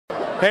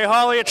Hey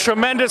Holly, a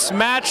tremendous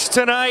match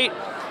tonight.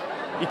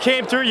 You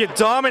came through, you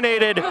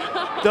dominated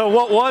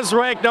what was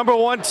ranked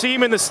 #1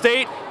 team in the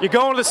state. You're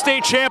going to the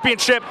state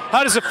championship.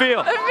 How does it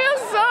feel? It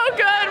feels so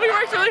good. We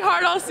worked really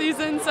hard all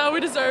season, so we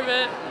deserve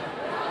it.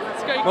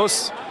 It's great.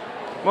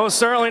 Most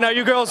certainly. Now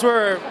you girls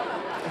were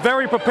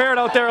very prepared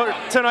out there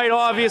tonight,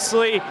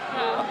 obviously.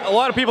 Yeah. A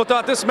lot of people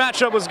thought this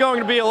matchup was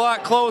going to be a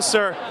lot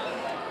closer.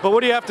 But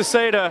what do you have to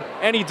say to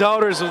any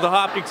doubters of the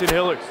Hopkinton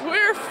Hillers? We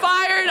were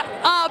fired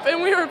up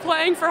and we were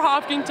playing for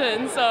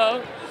Hopkinton,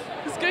 so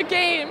it was a good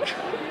game.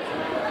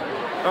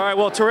 All right,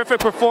 well, terrific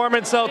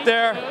performance out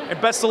there, and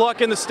best of luck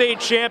in the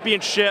state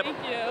championship. Thank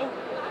you.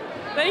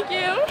 Thank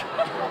you.